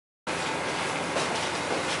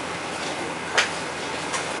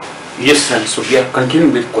Yes, friends, so we are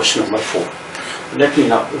continuing with question number 4. Let me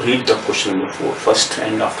now read the question number 4 first,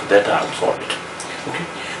 and after that I will solve it. Okay.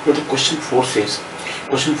 So the question 4 says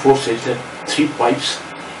that 3 pipes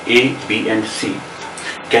A, B and C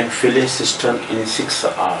can fill a cistern in 6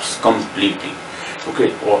 hours completely.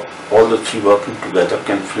 Okay, all the 3 working together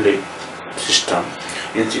can fill a cistern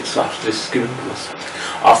in 6 hours. This is given to us.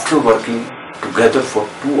 After working together for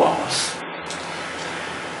 2 hours,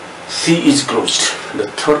 C is closed. The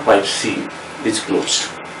third pipe C is closed,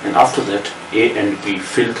 and after that A and B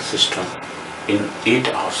fill the cistern in 8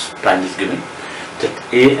 hours. Time is given that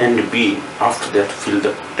A and B after that fill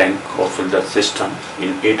the tank or fill the cistern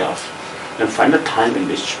in 8 hours. Then find the time in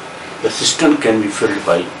which the cistern can be filled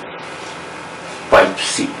by pipe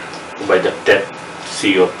C, by the tap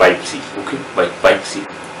C or pipe C. Okay, by pipe C,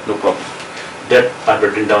 no problem. That I've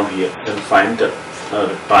written down here. Then find the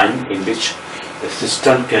time in which the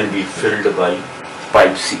cistern can be filled by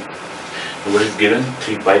pipe C. What is given?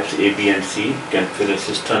 3 pipes A, B and C can fill a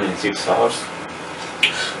cistern in 6 hours.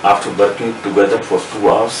 After working together for 2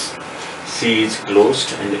 hours, C is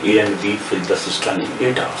closed and A and B fill the cistern in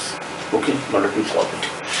 8 hours. Okay, now let me solve it.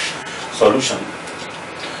 Solution.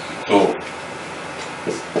 So,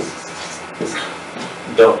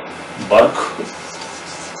 the work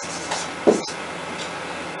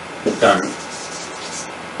done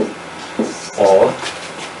or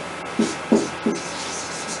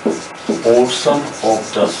portion of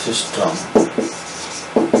the system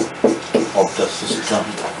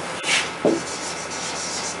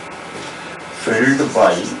filled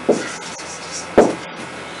by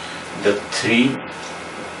the 3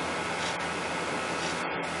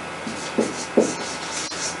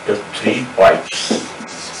 pipes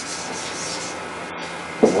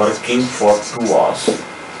working for 2 hours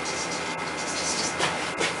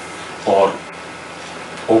or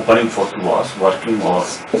opening for 2 hours, working or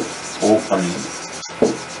opening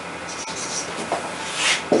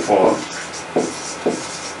for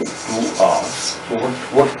 2 hours. So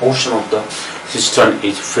what portion of the cistern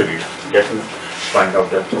is filled? Let me find out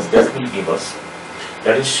that. So that will give us,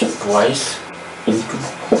 that is twice into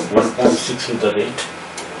 1.6 is the rate.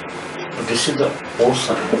 So this is the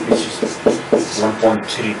portion which is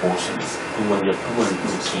 1.3 portion. 2 1 is 2 and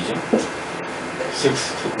 2 3 is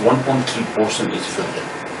 6. 1.3 portion is filled.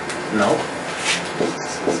 Now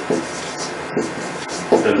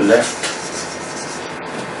the left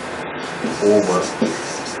over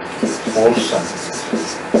portion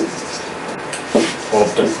of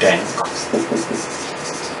the tank,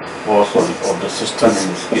 or sorry, of the cistern in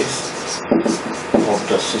this case, of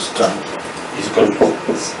the cistern is equal to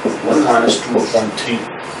 1 minus 2 upon 3,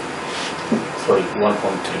 sorry, 1.3,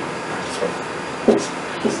 sorry.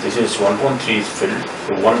 This is 1.3 is filled,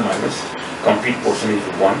 so 1 minus complete portion is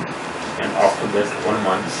 1, and after that 1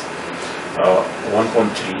 minus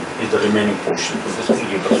 1.3 is the remaining portion. So this will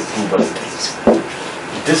give us 2 by 3.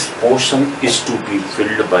 This portion is to be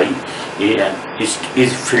filled by A and is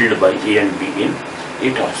filled by A and B in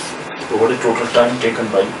 8 hours. So what is total time taken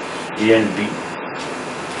by A and B?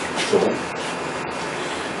 So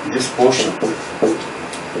this portion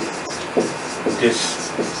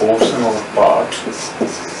or part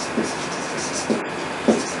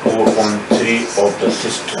 2.3 of the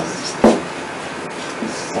system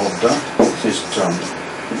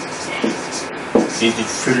is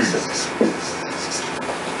filled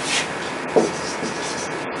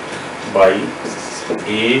by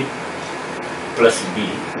A plus B,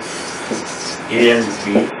 A and B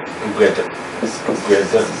together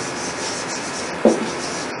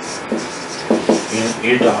in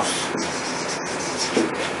 8 hours.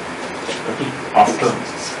 Okay. After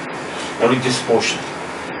only this portion,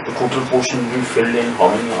 the total portion will be filled in how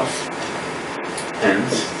many hours?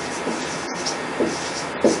 Hence,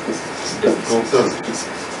 the total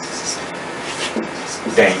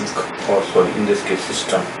tank, or sorry, in this case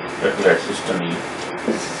system, let me write system E,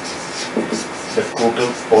 the total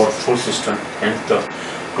or full system, and the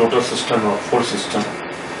total system or full system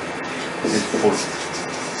is full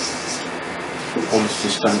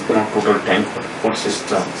system, not total tank, but full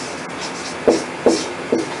system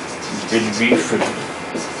will be filled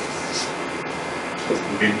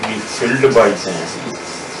by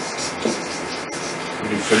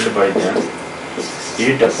them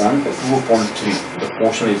 8 upon 2 upon 3, the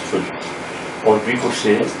portion is filled, or we could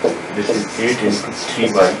say this is 8 into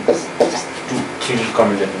 3 by 2, 3 will come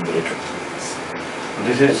in the numerator.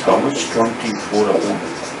 This is how much? 24 upon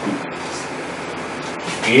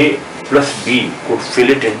 2. A plus B could fill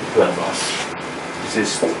it in 12 hours. This is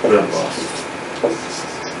 12 hours.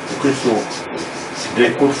 Okay, so they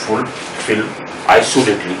could fill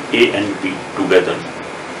isolatedly A and B together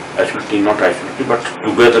absolutely not absolutely, but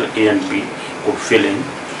together A and B could fill in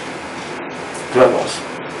 12 hours.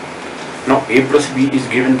 Now A plus B is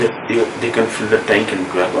given that they can fill the tank in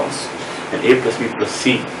 12 hours, and A plus B plus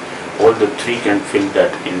C, all the three can fill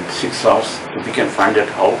that in 6 hours. So we can find out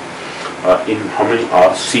how in how many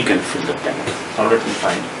hours C can fill the tank. Now let me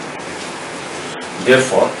find.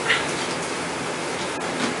 Therefore,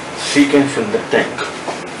 C can fill the tank,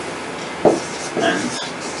 and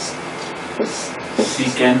C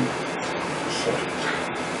can,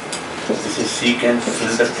 this is C can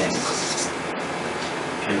fill the tank,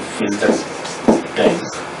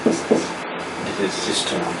 this is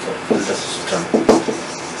system answer, fill the system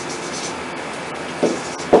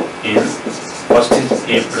in, first is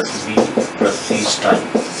A plus B plus C's time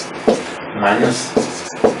minus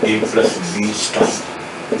A plus B's time,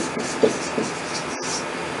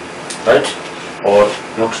 right? Or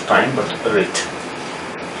not time but rate.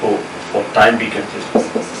 So for time we can say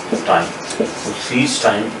time. So C's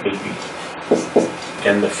time will be,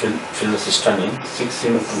 can fill the system in 6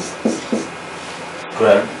 into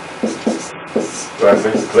 12 by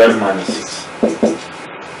 12 minus 6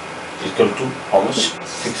 equal to how much?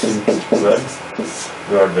 6 into 12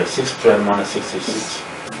 divided by 6. 12 minus 6 is 6.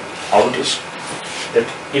 How it is that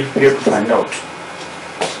if we have to find out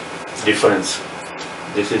difference,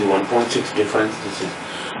 this is 1.6 difference, this is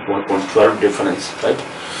 1.12 difference, right?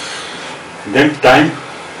 Then time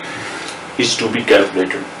is to be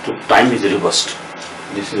calculated. So time is reversed.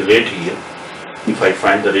 This is rate here. If I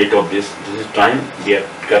find the rate of this is time we have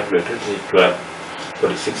calculated. This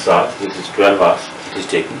is 6 hours. This is 12 hours. It is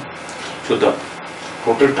taken. So the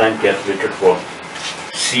total time calculated for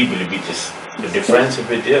C will be this. The difference will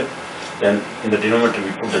be there. Then in the denominator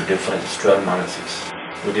we put the difference 12 minus 6.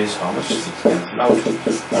 It is how much? 6 cancel out.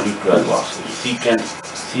 Only 12 hours. So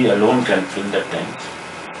C alone can fill that tank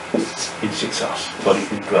in 6 hours. Sorry,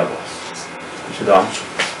 in 12 hours. This is the answer.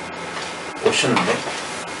 Question number,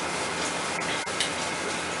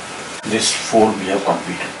 this 4 we have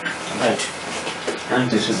completed, right? And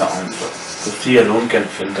this is the answer. So C alone can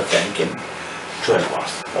fill the tank in 12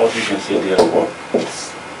 hours. Or we can say therefore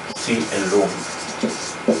C alone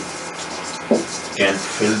can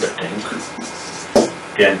fill the tank,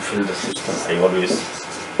 can fill the system. I always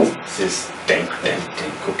say tank,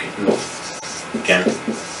 okay, no. Can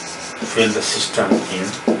fill the system in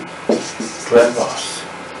 12 hours.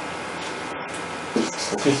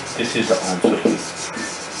 Okay, this is the answer here.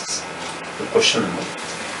 So question number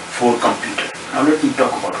 4 completed. Now let me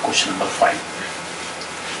talk about question number 5.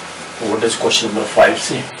 So what does question number 5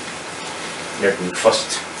 say? Let me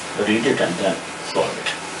first read it and then solve it.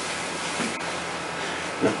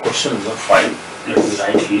 Now question number 5, let me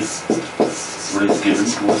write here what is given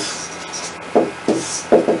to us.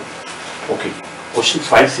 Okay, question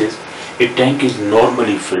 5 says a tank is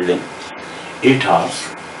normally filled in 8 hours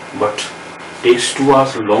but takes 2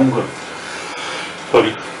 hours longer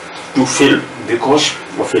to fill because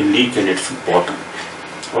of a leak in its bottom.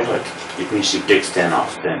 Alright, it means it takes 10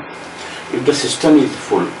 hours then. If the system is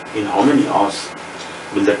full, in how many hours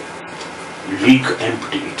will the leak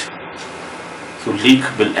empty it? So leak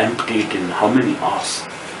will empty it in how many hours?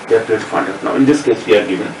 We have to find out. Now in this case we are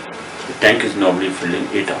given the tank is normally filled in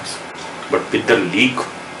 8 hours. But with the leak,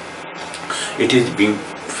 it is being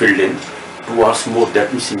filled in 2 hours more,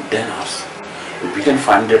 that means in 10 hours. We can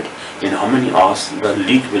find that in how many hours the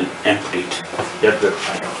leak will empty it. That we have to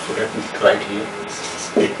find out. So let me write here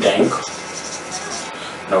a tank.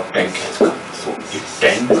 Now tank has come. So a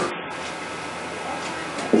tank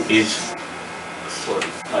is, sorry,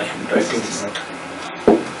 I am writing it not.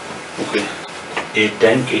 Okay, a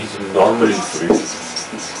tank is normally filled.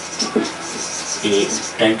 A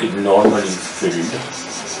tank is normally filled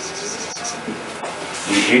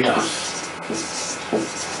in 8 hours.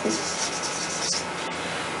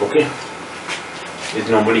 Okay, it's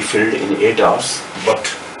normally filled in 8 hours, but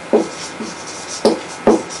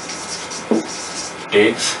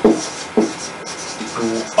takes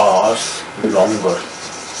 2 hours longer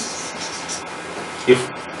if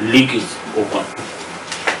leak is open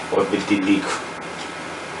or with the leak.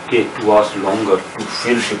 Okay, 2 hours longer to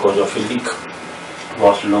fill because of a leak. 2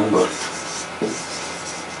 hours longer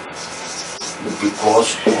because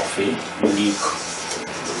of a leak.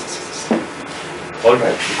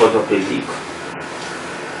 Alright, because of a leak.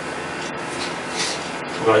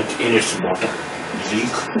 Right in its bottom.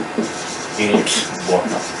 Leak in its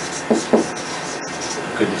bottom.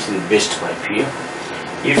 Okay, this is best pipe here.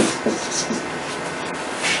 If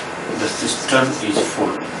the system is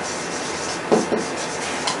full,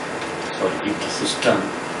 sorry, if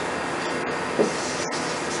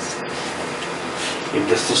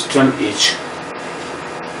the system is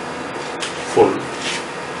full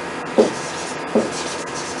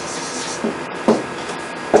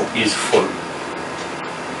is full,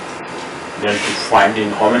 then to find in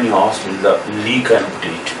how many hours will the leak empty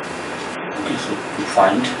it. Okay, so to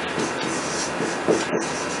find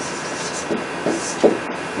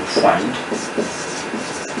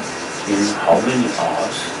in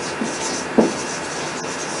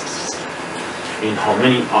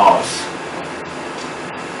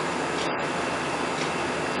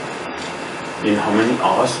how many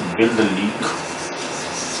hours will the leak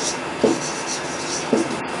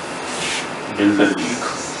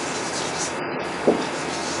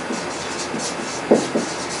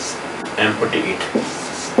empty it.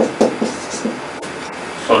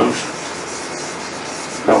 Solution.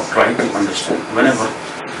 Now try to understand. Whenever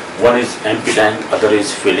one is empty tank, other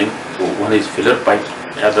is filling, so one is filler pipe,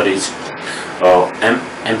 other is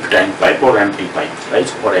empty tank pipe or empty pipe,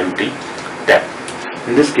 right, or empty tap.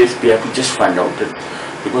 In this case, we have to just find out that,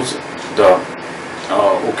 because the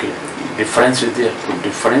difference is there. So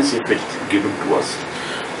difference, if it's given to us,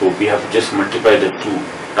 so we have to just multiply the two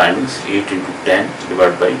times, 8 into 10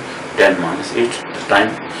 divided by 10 minus 8. The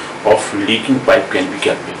time of leaking pipe can be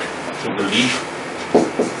calculated. So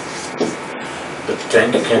the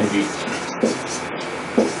tank can be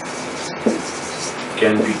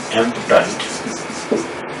emptied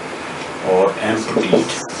or emptied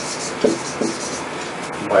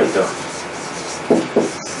by the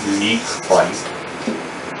leak pipe,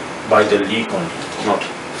 by the leak only, not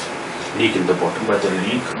leak in the bottom, by the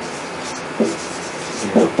leak in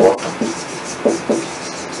the bottom.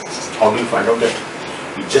 How do you find out that?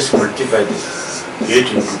 You just multiply this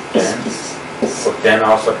 8 into 10, for 10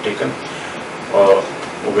 hours are taken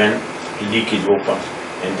when leak is open,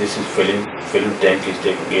 and this is filling tank is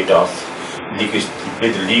taking 8 hours.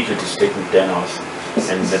 With leak it is taking 10 hours,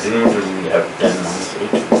 and the denominator will have 10 minus 8.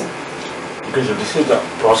 Okay, so this is the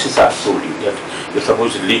process I told you, that you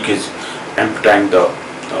suppose leak is emptying the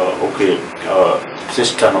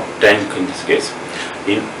cistern of tank in this case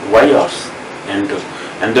in Y hours, and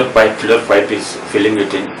the filler pipe is filling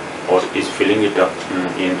it in, or is filling it up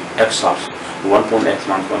in X hours, 1.x,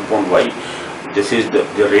 1.y. This is the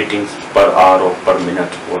ratings per hour or per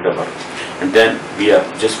minute, whatever. And then we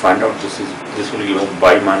have just find out this will give us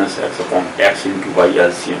y minus x upon x into y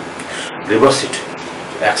LCM. Reverse it.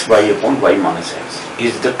 X y upon y minus x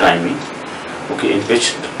is the timing, okay, in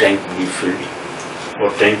which the tank will be filled,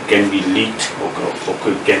 or tank can be leaked,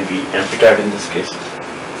 okay, can be emptied in this case.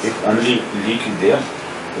 If only leak is there,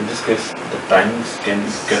 in this case the timings can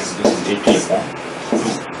be calculated. This is 80 upon 2,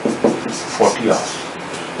 40 hours.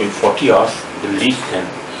 In 40 hours the leak can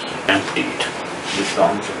empty it. This is the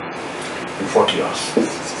answer. In 40 hours.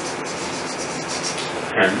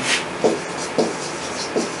 And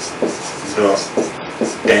the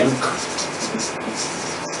tank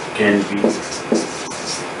can be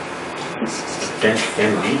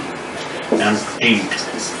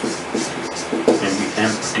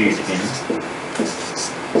emptied in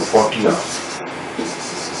 40 hours.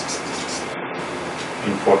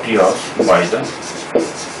 In 40 hours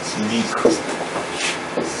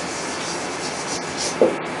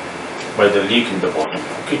by the leak in the bottom.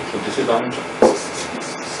 Okay, so this is the answer.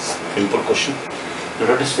 Simple question. Now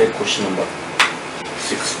let us take question number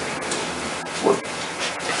 6.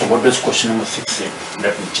 What does question number 6 say?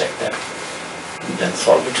 Let me check that and then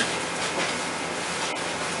solve it.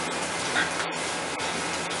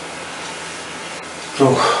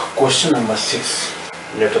 So question number 6,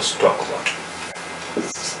 let us talk about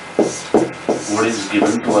what is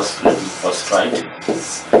given to us. Let me first write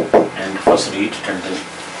and first read it and then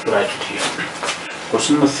write it here.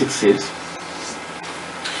 Question number 6 says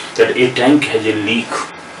that a tank has a leak,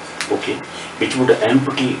 okay, which would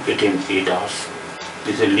empty it in 8 hours.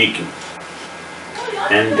 This is leaking,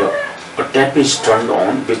 and a tap is turned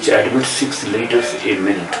on which admits 6 liters a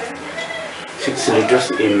minute. 6 liters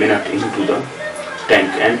a minute into the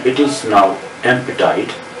tank, and it is now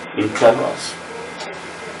emptied in 12 hours.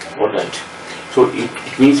 Alright. So it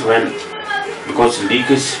means because leak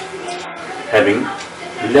is having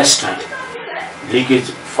less time, leak is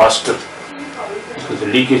faster, because the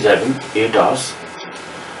leak is having 8 hours.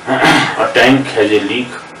 A tank has a leak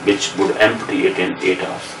which would empty it in 8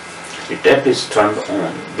 hours. The tap is turned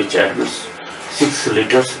on which admits 6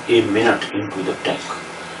 liters a minute into the tank,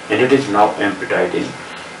 and it is now emptied in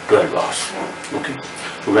 12 hours. Okay.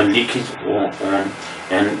 So when leak is on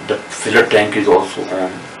and the filler tank is also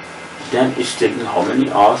on, then it's taking how many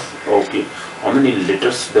hours? Okay, how many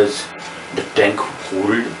liters does the tank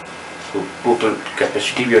hold? So total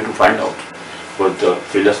capacity we have to find out. For the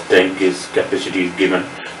filler tank is capacity is given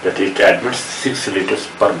that it admits 6 liters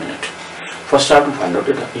per minute. First I have to find out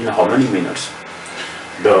that in how many minutes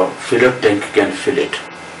the filler tank can fill it.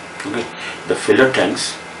 Okay, the filler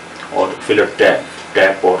tanks or filler tap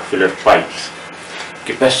or filler pipes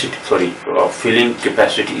capacity, filling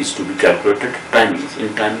capacity is to be calculated. Timings, in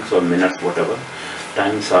timings or minutes, whatever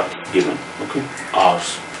timings are given. Okay,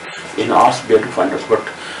 hours, in hours we have to find out,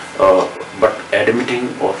 but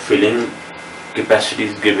admitting or filling capacity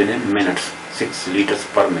is given in minutes, 6 liters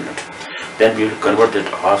per minute. Then we will convert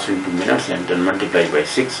that hours into minutes and then multiply by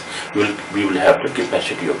 6. We will have the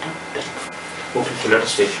capacity of the tank. Okay, so let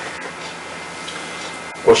us take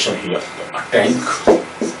question here. A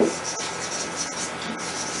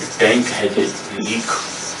tank has a leak.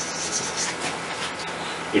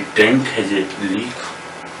 A tank has a leak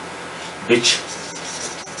which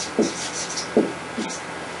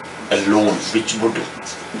alone, which would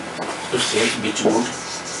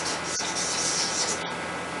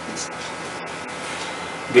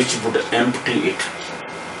empty it.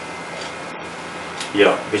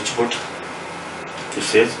 Yeah, which would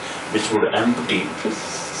empty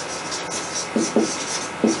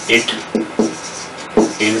it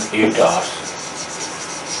in 8 hours.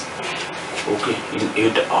 Okay, in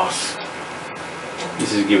 8 hours.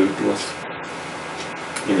 This is given to us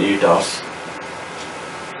in 8 hours.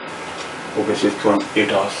 Okay, so it's from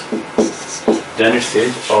 8 hours. Then it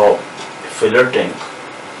says filler tank.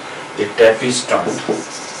 The tap is turned.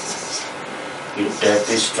 The tap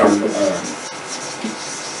is turned on.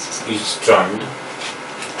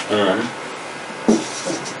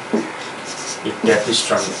 The tap is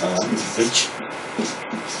turned on, which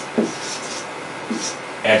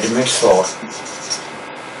admits or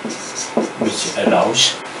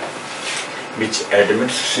which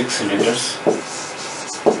admits 6 liters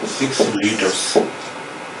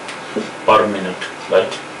per minute,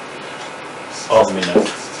 right? A minute.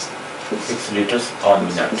 6 liters a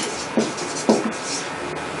minute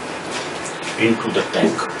into the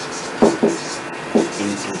tank.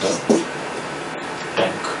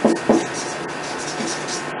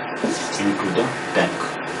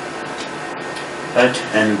 Right,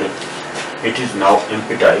 and it is now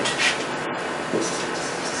emptied,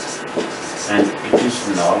 and it is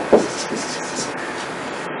now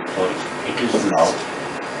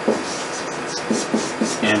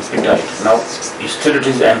emptied. Now still it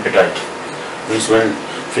is emptied, means when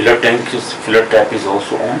filler tap is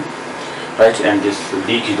also on, right, and this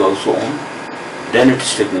leak is also on, then it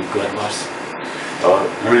is taking 12 hours.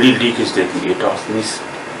 Only leak is taking 8 hours, means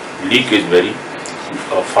leak is very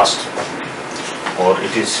fast, or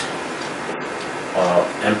it is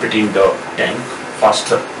emptying the tank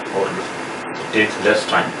faster, or it takes less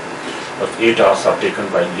time, but 8 hours are taken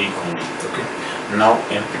by leak only. Okay, now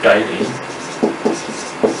emptied in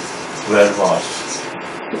 12 hours.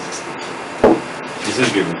 This is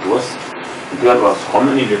given to us. 12 hours. How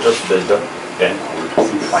many liters does the tank hold?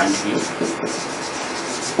 You find here.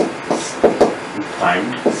 You find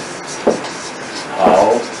how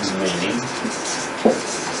many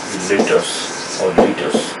liters or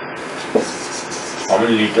liters. How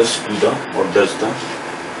many liters what does the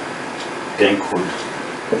tank hold?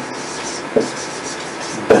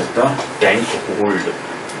 Does the tank hold,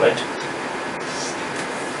 right?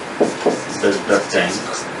 Does the tank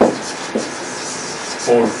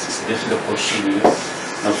hold? This is the question here.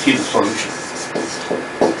 Now see the solution.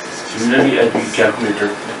 Similarly, as we calculated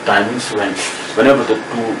the timings whenever the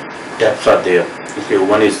two taps are there, okay,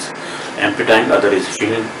 one is emptying, other is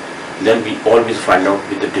filling, then we always find out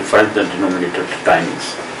with the difference the denominator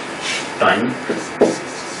timings. Time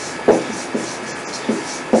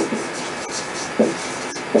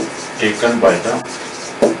taken by the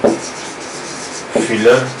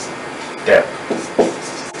filler tap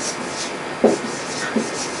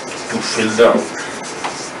to fill the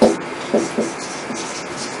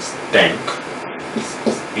tank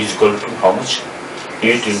is equal to how much?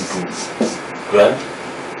 8 into 12.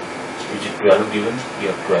 Is it 12 given?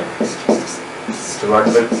 Here 12.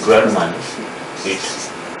 Divided by 12 minus 8.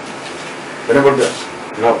 Whenever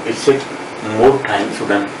now it's a more time, so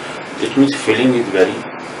then it means filling is very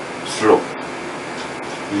slow,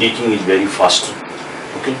 leaking is very fast.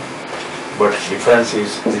 Okay, but difference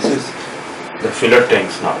is this is the filler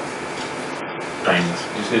tanks now. Times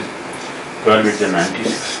this is 12 is the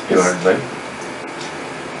 96 divided by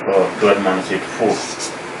 12 minus 8, 4.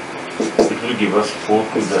 It will give us 4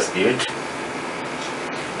 to the 8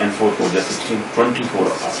 and 4 to the 16, 24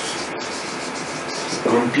 hours.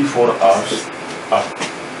 24 hours are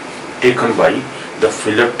taken by the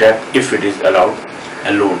filler tap. If it is allowed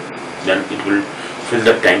alone, then it will fill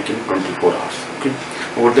the tank in 24 hours. Okay.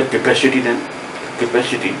 Over the capacity, then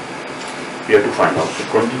capacity we have to find out. So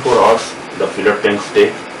 24 hours the filler tanks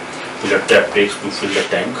take, filler tap takes to fill the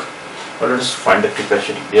tank. But let us find the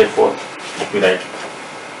capacity. Therefore, let me write.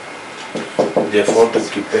 Therefore, the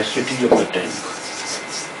capacity of the tank,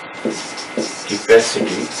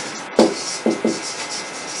 capacity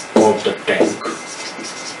of the tank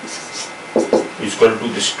is equal to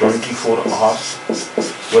this 24 hours,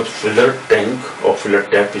 what filler tank or filler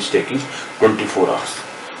tap is taking 24 hours.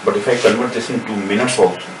 But if I convert this into minutes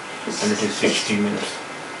also, then it is 60 minutes.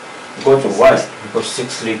 Because why? Because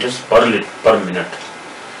 6 liters per minute.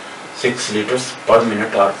 6 liters per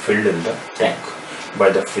minute are filled in the tank by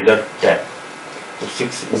the filler tap. So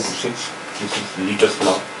 6 into 6, this is liters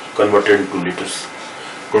now, converted into liters.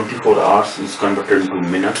 24 hours is converted into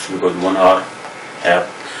minutes because 1 hour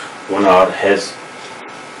has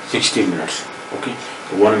 60 minutes. Okay,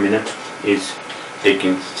 so 1 minute is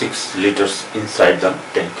taking 6 liters inside the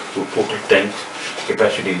tank. So total tank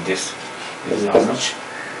capacity is this. This is how much?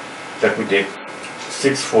 Let me take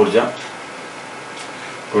 6 4 ja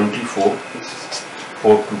 24,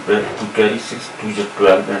 4 to carry 6 2 ja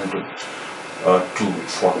 12 and 2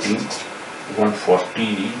 14,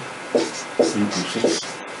 140 into 6,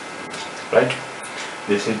 right?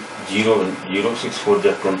 This is 0 and 0, 6 4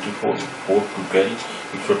 ja 24, 4 to carry,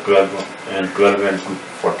 it's 12 and 2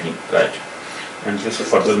 14, right? And this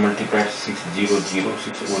further multiplied 6 0 0,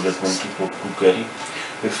 6 4 ja 24 to carry,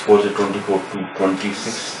 6 4 ja 24 to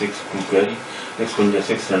 26, 6 to carry, 6 1 ja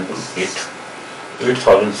 6 and 8,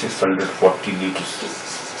 8,640 liters.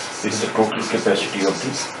 This is the total capacity of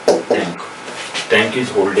the tank. Tank is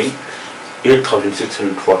holding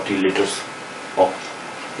 8,640 liters of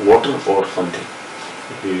water or something.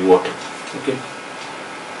 It will be water. Okay.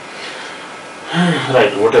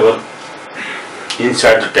 Right. Whatever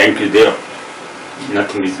inside the tank is there,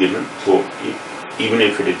 nothing is given. So even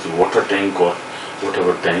if it is water tank or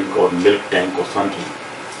whatever tank or milk tank or something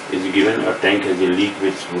is given, a tank has a leak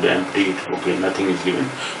which would empty it. Okay, nothing is given.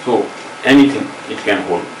 So anything it can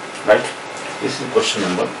hold. Right. This is question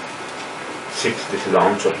number 6. This is the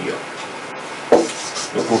answer here.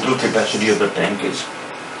 The total capacity of the tank is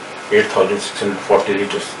 8,640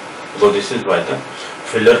 liters. So this is why the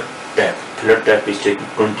filler tap. Filler tap is taking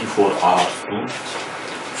 24 hours to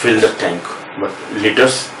fill the tank. But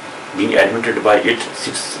liters being admitted by it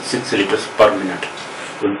 6 liters per minute.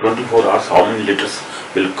 In 24 hours, how many liters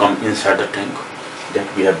will come inside the tank? That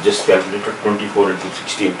we have just calculated 24 into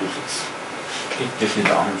 60 into 6. Okay, this is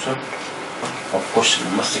the answer of question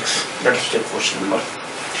number 6. Let us take question number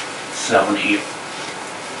 7 here.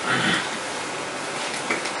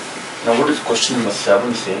 Now what is question number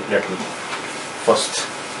 7 say? Let me first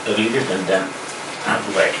read it and then I have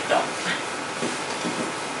to write it down.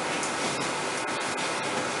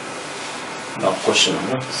 Now question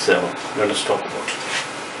number 7. Let us talk about it.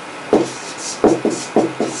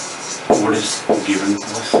 What is given to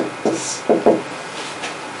us?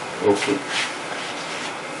 Okay.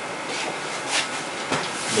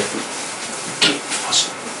 Let me first.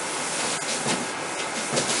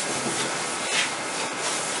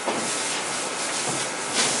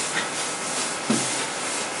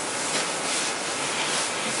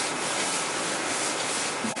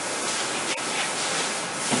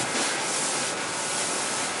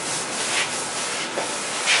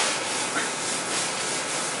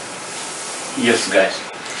 Yes guys,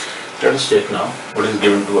 let us check now what is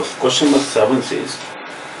given to us. Question number 7 says,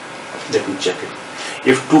 let me check it.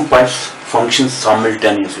 If two pipes function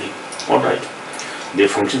simultaneously, alright, they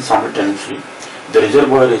function simultaneously, the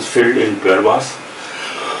reservoir is filled in 12 hours.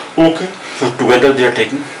 Okay, so together they are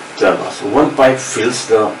taking 12 hours. One pipe fills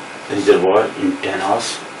the reservoir in 10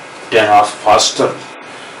 hours faster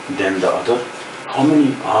than the other. How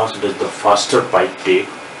many hours does the faster pipe take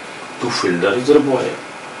to fill the reservoir?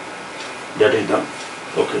 That is the,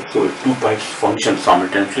 okay, so if two pipes function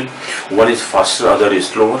simultaneously, one is faster, other is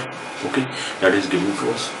slower, okay, that is given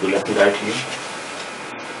to us. So let me write here,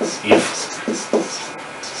 if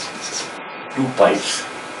two pipes,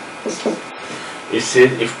 it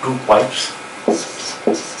says if two pipes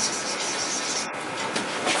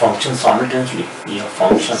function simultaneously, yeah,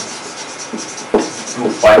 function, two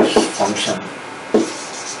pipes function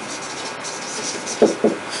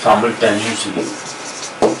simultaneously,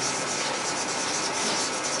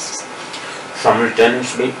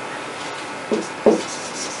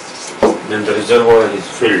 then the reservoir is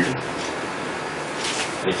filled.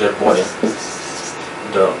 The reservoir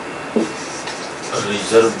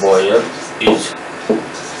is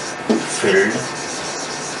filled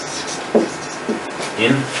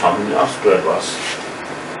in how many hours? 12 hours.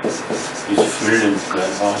 Is filled in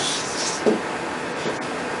 12 hours.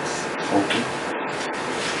 Okay.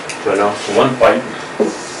 12 hours. One pipe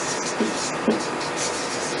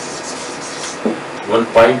one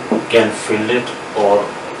pipe can fill it, or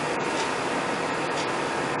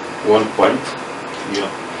one pipe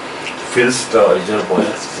fills the reservoir.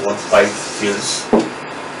 One pipe fills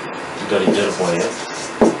the reservoir.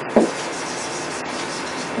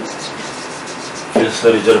 Fills the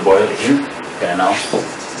reservoir in 10 hours,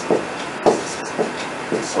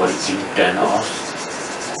 or in 10 hours,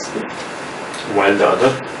 while the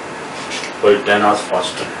other, or 10 hours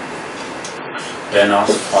faster. 10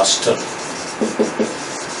 hours faster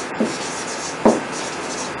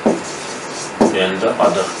than the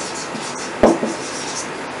other.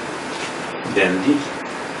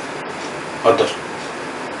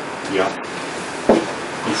 Yeah.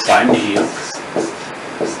 To find here,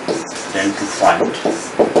 then to find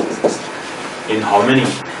in how many,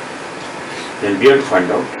 then we have to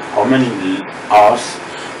find out how many hours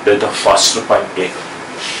does the faster pipe take.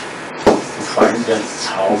 To find then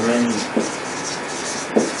how many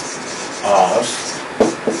hours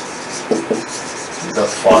the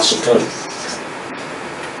faster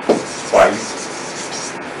pipe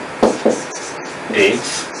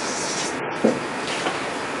takes,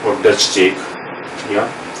 or does take, yeah,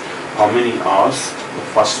 how many hours the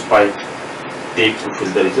first pipe take to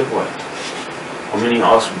fill the reservoir. How many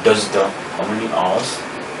hours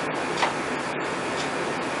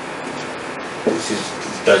this is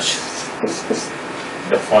does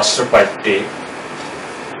the faster pipe take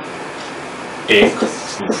to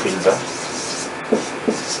fill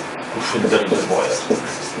the reservoir.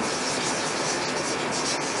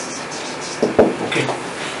 Okay,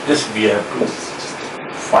 this we have to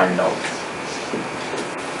find out.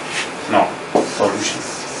 Now, solution.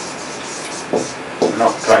 Now,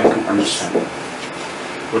 trying to understand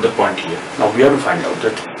what the point here. Now, we have to find out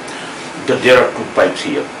that there are two pipes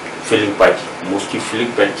here, filling pipes. Mostly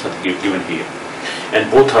filling pipes are given here,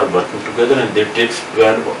 and both are working together, and they take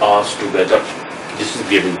 12 hours together. This is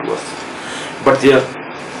given to us, but their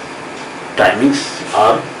timings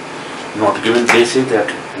are not given. They say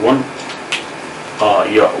that one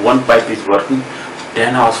pipe is working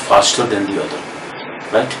 10 hours faster than the other,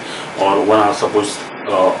 right? Or 1 hour, suppose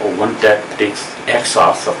one tap takes X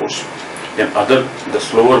hours, suppose, then the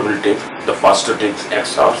slower will take, the faster takes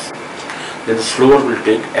X hours, then the slower will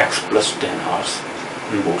take X plus 10 hours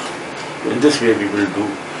in both. In this way we will do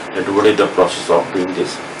that. What is the process of doing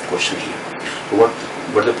this question here? So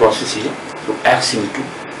what the process here? So X into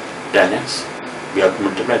 10X, we have to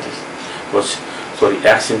multiply this.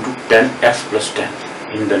 X into 10X plus 10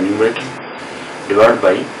 in the numerator, divided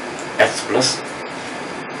by X plus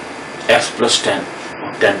 10,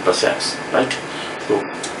 or 10 plus X, right? So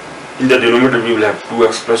in the denominator we will have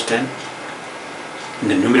 2X plus 10. In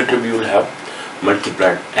the numerator we will have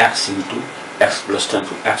multiplied X into X plus 10,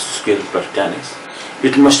 so X square plus 10X.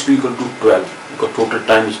 It must be equal to 12, because total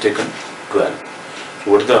time is taken 12.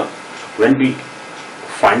 So when we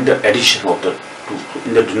find the addition of the two,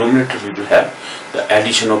 in the denominator we will have the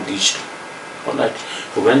addition of these two. Alright.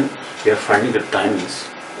 So when we are finding the timings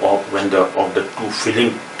of the two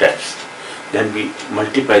filling taps, then we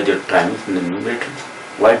multiply their timings in the numerator.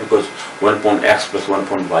 Why? Because 1 upon X plus 1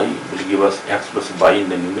 upon Y will give us X plus Y in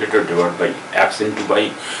the numerator, divided by X into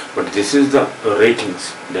Y. But this is the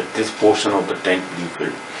ratings that this portion of the tank will be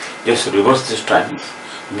filled. Just reverse this timings.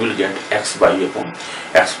 We will get X by upon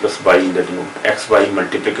X plus Y in the denominator. X by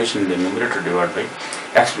multiplication in the numerator, divided by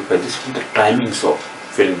X plus Y. This will be the timings of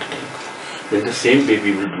filling the tank. In the same way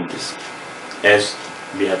we will do this, as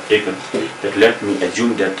we have taken that. Let me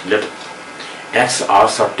assume that X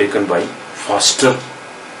hours are taken by faster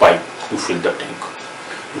pipe to fill the tank,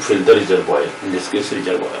 to fill the reservoir, in this case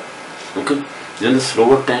reservoir. Okay, then the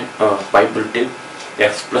slower pipe will take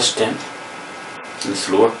X plus 10, the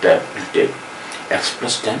slower tap will take X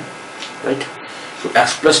plus 10, right? So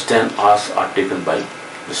X plus 10 hours are taken by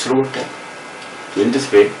the slower tap. So in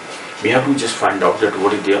this way we have to just find out that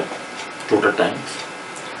what is their total times.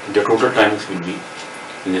 The total times will be,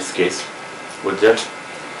 in this case, with that.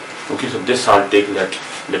 Okay, so this I'll take that.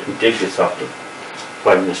 Let me take this after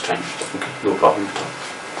 5 minutes time. Okay, no problem at all.